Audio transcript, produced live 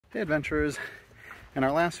Hey adventurers, in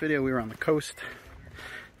our last video we were on the coast.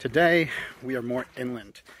 Today we are more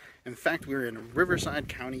inland. In fact, we're in Riverside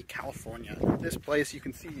County, California. This place, you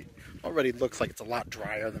can see, already looks like it's a lot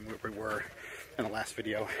drier than where we were in the last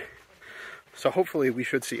video. So hopefully we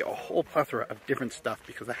should see a whole plethora of different stuff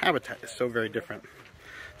because the habitat is so very different.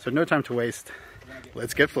 So no time to waste,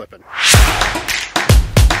 let's get flipping.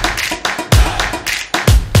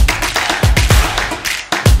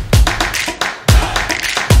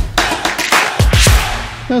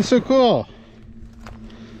 That's so cool.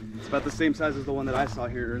 It's about the same size as the one that I saw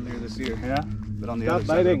here earlier this year. Yeah, but on the other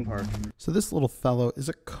side of the park. So this little fellow is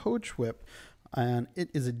a Coachwhip, and it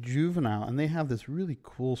is a juvenile, and they have this really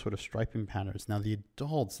cool sort of striping patterns. Now the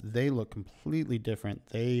adults, they look completely different.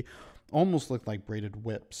 They almost look like braided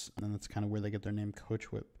whips, and that's kind of where they get their name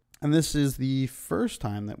Coachwhip. And this is the first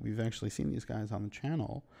time that we've actually seen these guys on the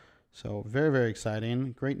channel. So very, very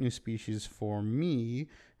exciting. Great new species for me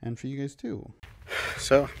and for you guys too.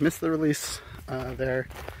 So missed the release there.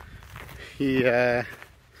 The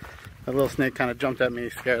little snake kind of jumped at me,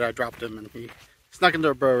 scared I dropped him, and he snuck into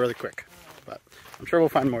a burrow really quick. But I'm sure we'll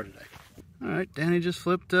find more today. All right, Danny just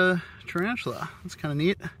flipped a tarantula. That's kind of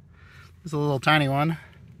neat. It's a little tiny one.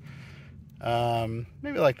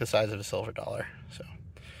 Maybe like the size of a silver dollar. So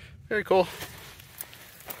very cool.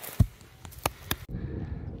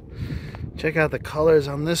 Check out the colors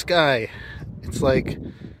on this guy. It's like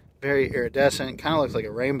very iridescent, kind of looks like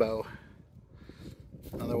a rainbow.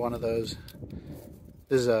 Another one of those.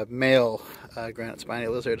 This is a male granite spiny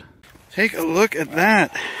lizard. Take a look at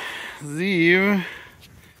that. Zeev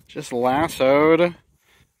just lassoed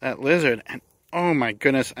that lizard. And oh my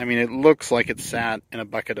goodness, I mean, it looks like it sat in a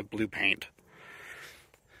bucket of blue paint.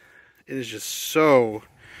 It is just so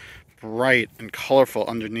bright and colorful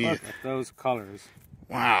underneath. Look at those colors.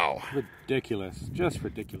 Wow. Ridiculous. Just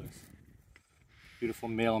ridiculous. Beautiful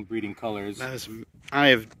male and breeding colors. That is, I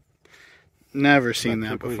have never seen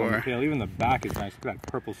that before. Even the back is nice. Look at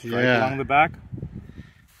that purple stripe along the back.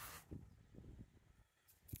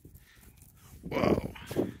 Whoa.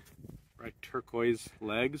 Bright turquoise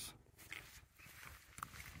legs.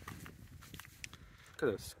 Look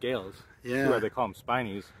at those scales. Yeah. See why they call them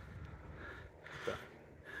spinies.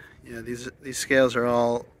 Yeah, these scales are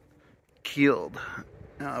all keeled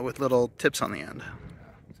with little tips on the end.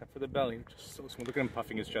 Except for the belly, just so smooth. Look at him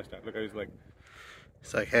puffing his chest out. Look at his leg.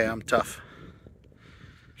 It's like, hey, I'm tough.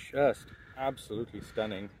 Just absolutely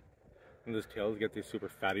stunning. And his tails get these super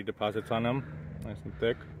fatty deposits on them. Nice and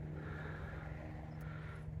thick.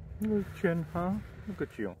 Little chin, huh? Look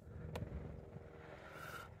at you.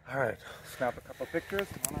 Alright, snap a couple pictures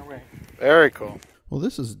and on our way. Very cool. Well,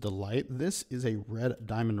 this is a delight. This is a red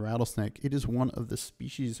diamond rattlesnake. It is one of the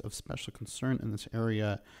species of special concern in this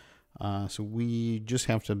area. So we just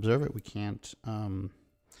have to observe it. We can't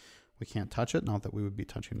touch it. Not that we would be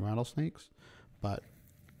touching rattlesnakes, but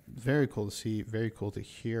very cool to see. Very cool to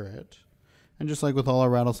hear it. And just like with all our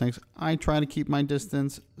rattlesnakes, I try to keep my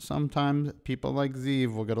distance. Sometimes people like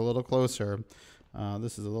Zeev will get a little closer.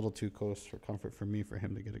 This is a little too close for comfort for me for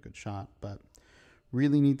him to get a good shot, but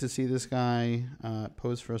really neat to see this guy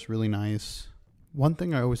pose for us really nice. One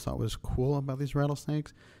thing I always thought was cool about these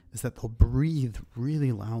rattlesnakes is that they'll breathe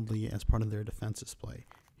really loudly as part of their defense display.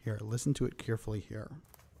 Here, listen to it carefully here.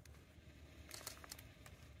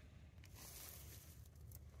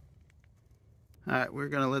 Alright, we're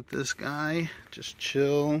going to let this guy just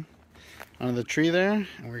chill under the tree there,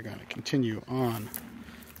 and we're going to continue on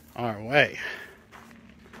our way.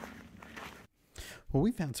 Well,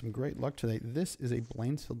 we've had some great luck today. This is a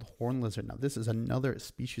blainvillei horn lizard. Now, this is another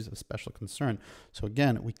species of special concern. So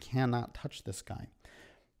again, we cannot touch this guy.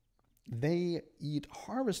 They eat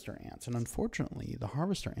harvester ants, and unfortunately, the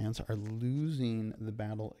harvester ants are losing the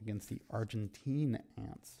battle against the Argentine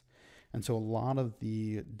ants. And so a lot of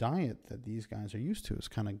the diet that these guys are used to is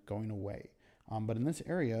kind of going away. But in this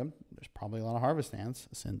area, there's probably a lot of harvest ants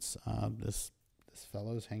since this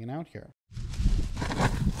fellow is hanging out here.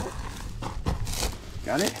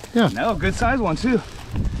 Got it? Yeah. No, good size one too.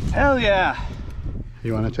 Hell yeah.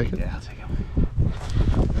 You want to take it? Yeah, I'll take it.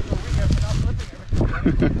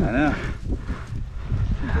 I know.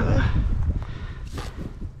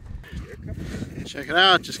 Check it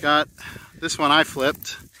out. Just got this one I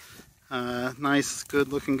flipped. Nice, good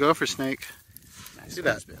looking Gophersnake. Nice. See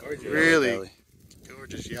that? Really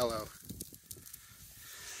gorgeous yellow.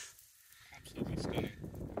 Absolutely stunning.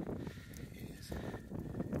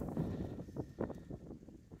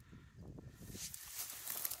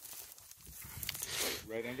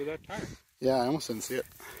 Right under that tire. Yeah, I almost didn't see it.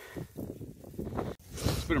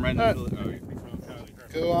 Let's put him right in the middle.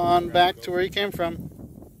 Go on back to where you came from.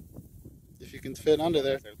 If you you can fit under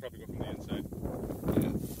there. It'll probably go from the inside. Yeah.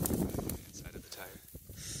 Inside of the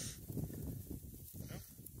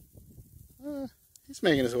tire. He's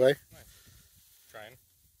making his way. Nice. Trying.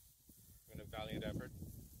 Doing a valiant effort.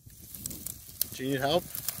 Do you need help?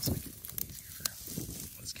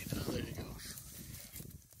 Let's get Oh, there you go.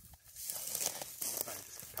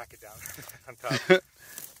 Just pack it down on top.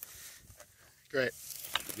 Great.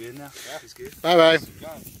 You good now? Yeah. He's good. Bye bye.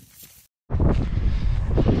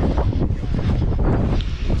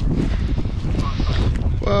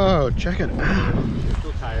 Whoa, check it out.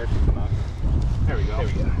 Still tired. Come on. There we go. There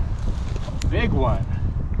we go. Big one.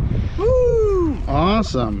 Woo!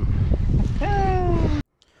 Awesome.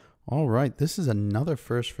 All right, this is another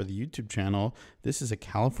first for the YouTube channel. This is a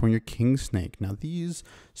California Kingsnake. Now, these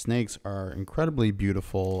snakes are incredibly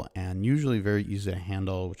beautiful and usually very easy to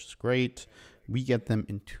handle, which is great. We get them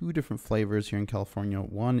in 2 different flavors here in California.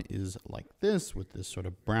 One is like this, with this sort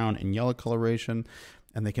of brown and yellow coloration.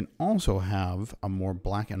 And they can also have a more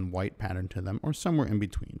black and white pattern to them, or somewhere in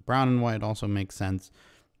between. Brown and white also makes sense.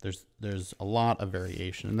 There's a lot of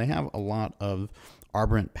variation, and they have a lot of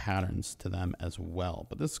arborant patterns to them as well.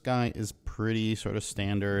 But this guy is pretty sort of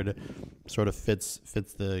standard, sort of fits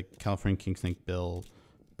the California Kingsnake bill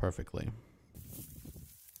perfectly.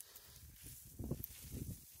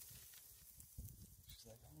 She's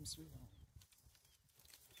like, oh, I'm sweet.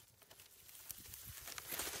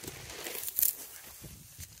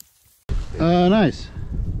 Nice.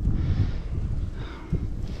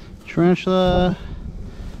 Tarantula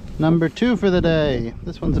number 2 for the day.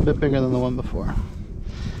 This one's a bit bigger than the one before,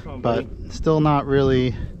 but still not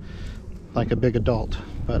really like a big adult,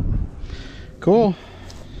 but cool.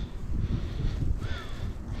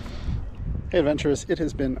 Hey adventurers, it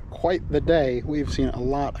has been quite the day. We've seen a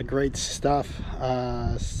lot of great stuff,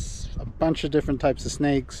 a bunch of different types of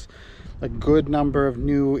snakes, a good number of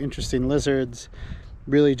new interesting lizards.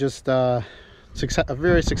 Really just a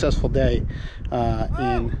very successful day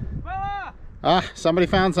somebody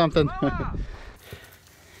found something.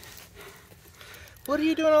 What are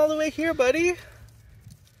you doing all the way here, buddy?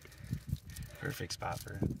 Perfect spot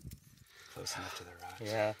for close enough to the rocks.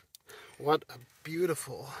 Yeah. What a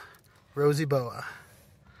beautiful Rosy Boa.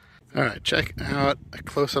 All right, check out a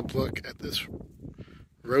close-up look at this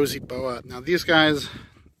Rosy Boa. Now these guys,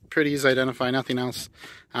 pretty easy to identify. Nothing else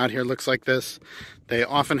out here looks like this. They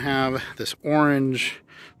often have this orange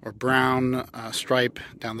or brown stripe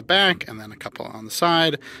down the back, and then a couple on the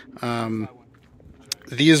side.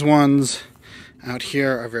 These ones out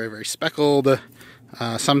here are very, very speckled.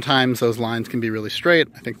 Sometimes those lines can be really straight.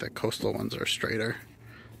 I think the coastal ones are straighter.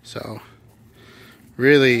 So,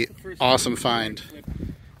 really awesome find.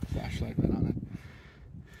 Flashlight right on it.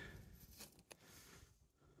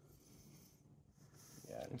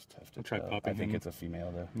 Yeah, just tough to try tell. popping I think him. it's a female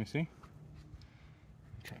though. Let me see.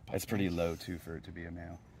 It's pretty low too for it to be a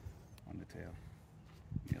male on the tail.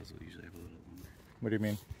 Males will usually have a little longer. What do you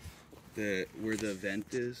mean? Where the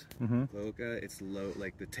vent is, Loca, it's low.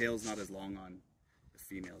 Like the tail's not as long on the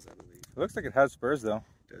females, I believe. It looks like it has spurs though.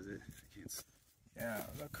 Does it? I can't see. Yeah,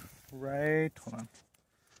 look right. Hold on.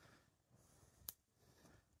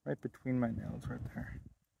 Right between my nails, right there.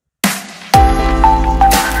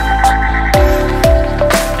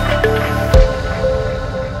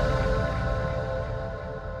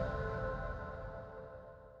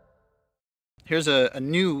 Here's a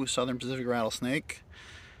new southern Pacific rattlesnake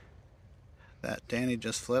that Danny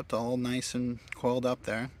just flipped, all nice and coiled up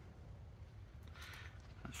there.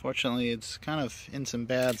 Unfortunately, it's kind of in some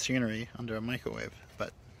bad scenery under a microwave,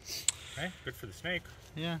 but Hey, good for the snake.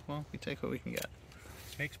 yeah, well, we take what we can get.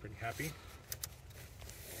 Snake's pretty happy.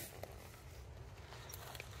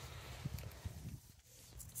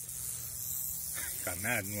 Got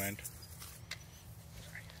mad and went.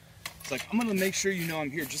 It's like, I'm gonna make sure you know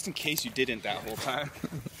I'm here just in case you didn't that whole time.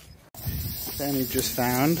 Danny just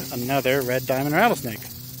found another red diamond rattlesnake.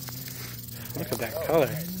 Look at that color.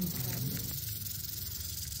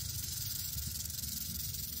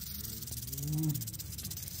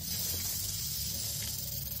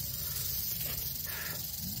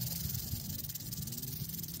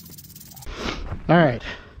 All right,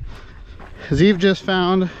 Zeev just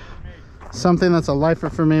found something that's a lifer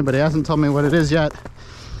for me, but he hasn't told me what it is yet.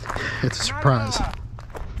 It's a surprise.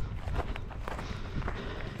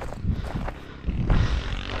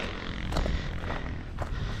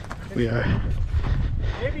 We are.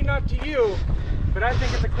 Maybe not to you, but I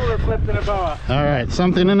think it's a cooler flip than a boa. All right,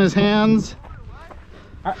 something in his hands.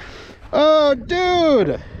 Oh,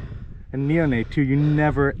 dude! And neonate too, you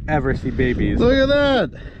never ever see babies. Look at that!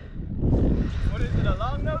 What is it, a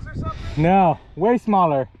long nose or something? No, way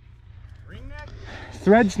smaller. Ringneck?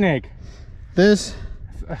 Threadsnake. This?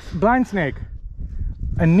 Blind snake.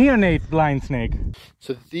 A neonate blind snake.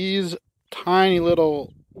 So these tiny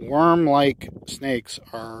little worm-like snakes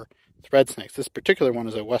are thread snakes. This particular one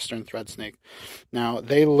is a Western Threadsnake. Now,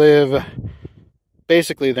 they live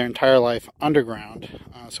basically their entire life underground,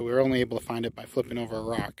 so we were only able to find it by flipping over a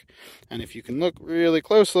rock. And if you can look really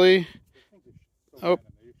closely,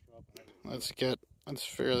 let's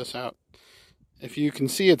figure this out. If you can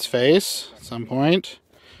see its face at some point,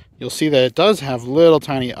 you'll see that it does have little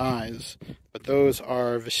tiny eyes, but those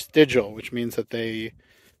are vestigial, which means that they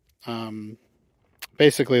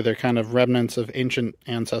basically they're kind of remnants of ancient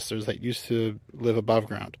ancestors that used to live above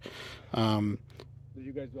ground. Did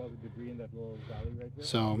you guys do all the debris in that little valley right there?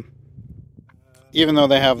 So even though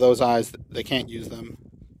they have those eyes, they can't use them.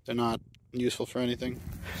 They're not useful for anything.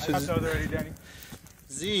 I saw it already, Danny.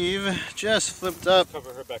 Zeev just flipped up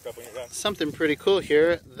Cover her back up when you're done. something pretty cool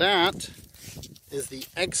here. That is the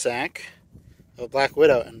egg sac of a black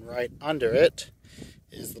widow, and right under it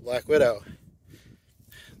is the black widow.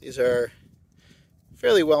 These are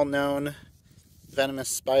fairly well-known venomous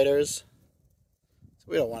spiders, so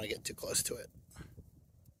we don't want to get too close to it.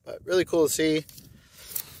 But really cool to see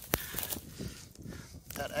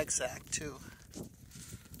that egg sac too.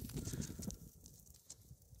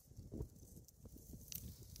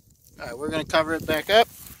 Alright, we're going to cover it back up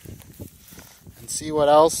and see what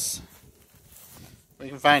else we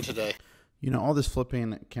can find today. You know, all this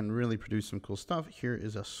flipping can really produce some cool stuff. Here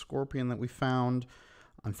is a scorpion that we found.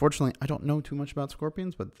 Unfortunately, I don't know too much about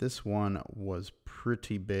scorpions, but this one was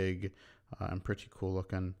pretty big and pretty cool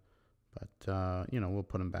looking. But, you know, we'll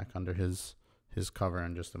put him back under his cover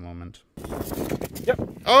in just a moment. Yep.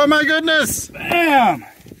 Oh my goodness! Bam!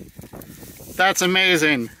 That's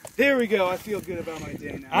amazing. There we go. I feel good about my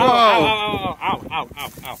day now. Whoa. Ow, ow, ow, ow, ow,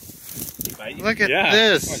 ow, ow. Look at Yeah,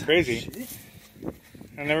 this. went crazy.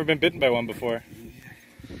 I've never been bitten by one before.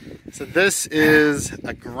 So this is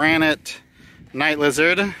a Granite Night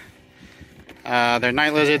Lizard. They're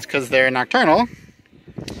night lizards because they're nocturnal,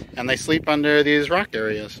 and they sleep under these rock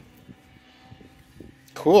areas.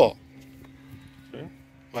 Cool. Sure.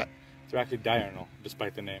 What? They're actually diurnal,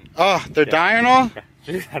 despite the name. Oh, they're diurnal? Okay.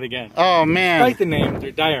 Do that again. Oh man. Despite the name,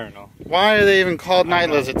 they're diurnal. Why are they even called night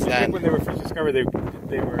lizards I think then? when they were first discovered,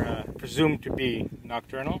 they were presumed to be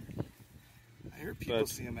nocturnal. I heard people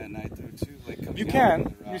see them at night though too. Like You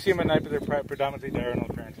can. You see them at night, but they're predominantly diurnal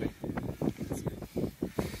apparently.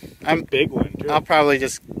 I'm a big one too. I'll probably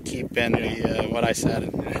just keep in the what I said.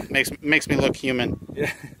 It makes me look human.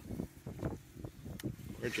 Yeah.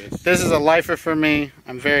 Gorgeous. This is a lifer for me.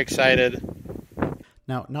 I'm very excited.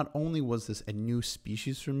 Now, not only was this a new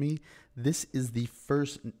species for me, this is the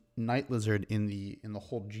first night lizard in the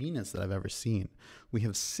whole genus that I've ever seen. We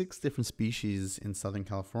have 6 different species in Southern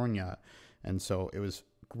California, and so it was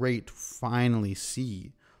great to finally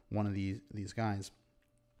see one of these guys.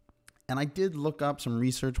 And I did look up some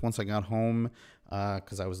research once I got home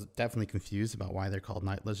because I was definitely confused about why they're called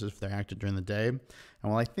night lizards if they're active during the day. And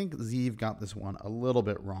while I think Zeev got this one a little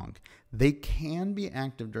bit wrong, they can be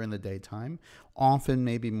active during the daytime, often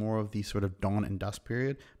maybe more of the sort of dawn and dusk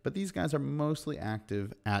period, but these guys are mostly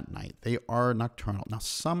active at night. They are nocturnal. Now,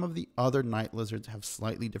 some of the other night lizards have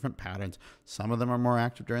slightly different patterns. Some of them are more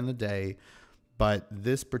active during the day, but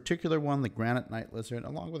this particular one, the Granite Night Lizard,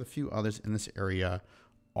 along with a few others in this area,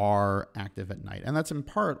 are active at night. And that's in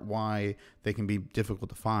part why they can be difficult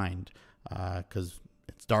to find because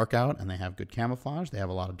it's dark out and they have good camouflage. They have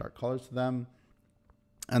a lot of dark colors to them.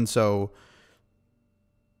 And so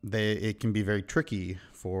it can be very tricky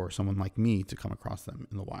for someone like me to come across them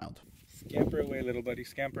in the wild. Scamper away, little buddy.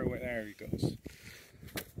 Scamper away. There he goes.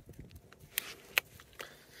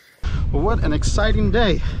 Well, what an exciting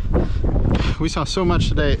day. We saw so much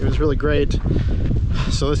today. It was really great.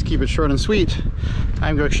 So let's keep it short and sweet.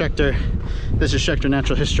 I'm Greg Schechter. This is Schechter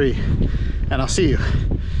Natural History, and I'll see you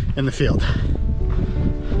in the field.